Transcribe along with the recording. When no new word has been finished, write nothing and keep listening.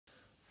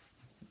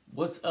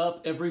What's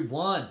up,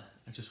 everyone?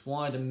 I just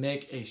wanted to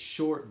make a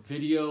short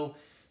video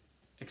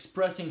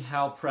expressing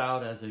how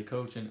proud as a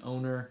coach and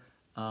owner,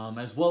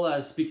 as well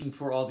as speaking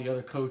for all the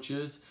other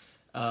coaches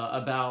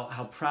about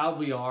how proud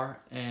we are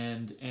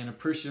and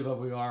appreciative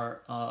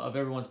of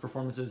everyone's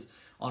performances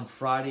on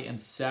Friday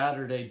and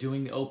Saturday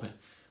doing the Open.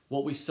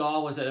 What we saw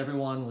was that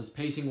everyone was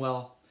pacing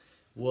well,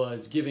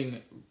 was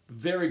giving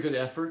very good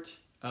effort,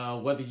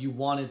 whether you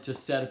wanted to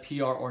set a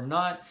PR or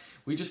not.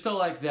 We just felt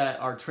like that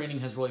our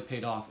training has really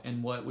paid off,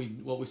 and what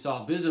we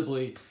saw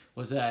visibly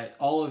was that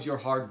all of your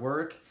hard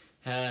work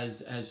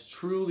has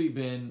truly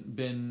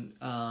been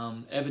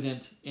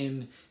evident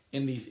in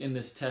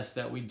this test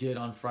that we did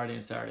on Friday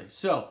and Saturday.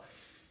 So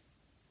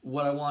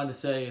what I wanted to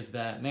say is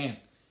that, man,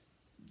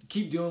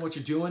 keep doing what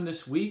you're doing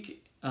this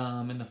week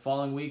and the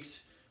following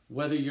weeks.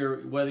 Whether you're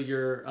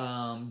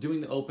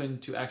doing the Open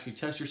to actually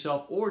test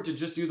yourself or to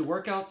just do the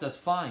workouts, that's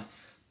fine.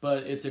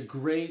 But it's a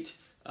great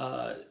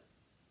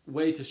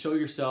way to show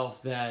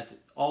yourself that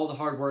all the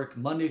hard work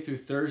Monday through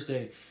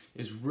Thursday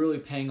is really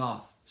paying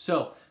off.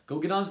 So go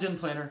get on Zen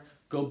Planner,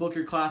 go book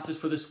your classes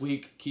for this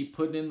week, keep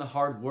putting in the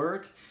hard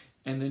work,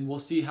 and then we'll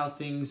see how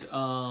things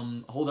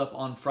hold up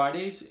on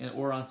Fridays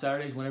or on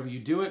Saturdays whenever you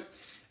do it.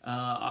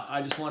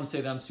 I just want to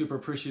say that I'm super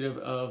appreciative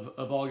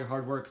of all your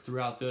hard work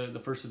throughout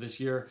the first of this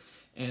year,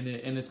 and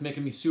it's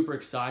making me super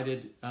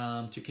excited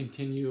to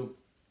continue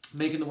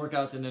making the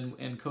workouts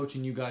and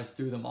coaching you guys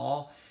through them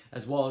all,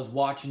 as well as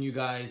watching you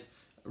guys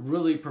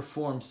really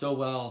perform so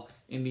well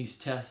in these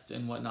tests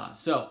and whatnot.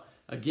 So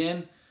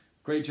again,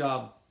 great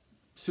job.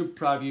 Super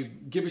proud of you.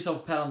 Give yourself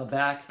a pat on the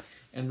back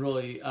and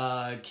really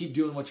keep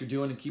doing what you're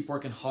doing and keep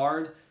working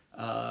hard.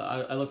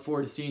 I look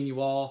forward to seeing you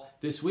all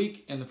this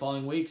week and the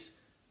following weeks.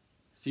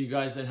 See you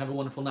guys and have a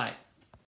wonderful night.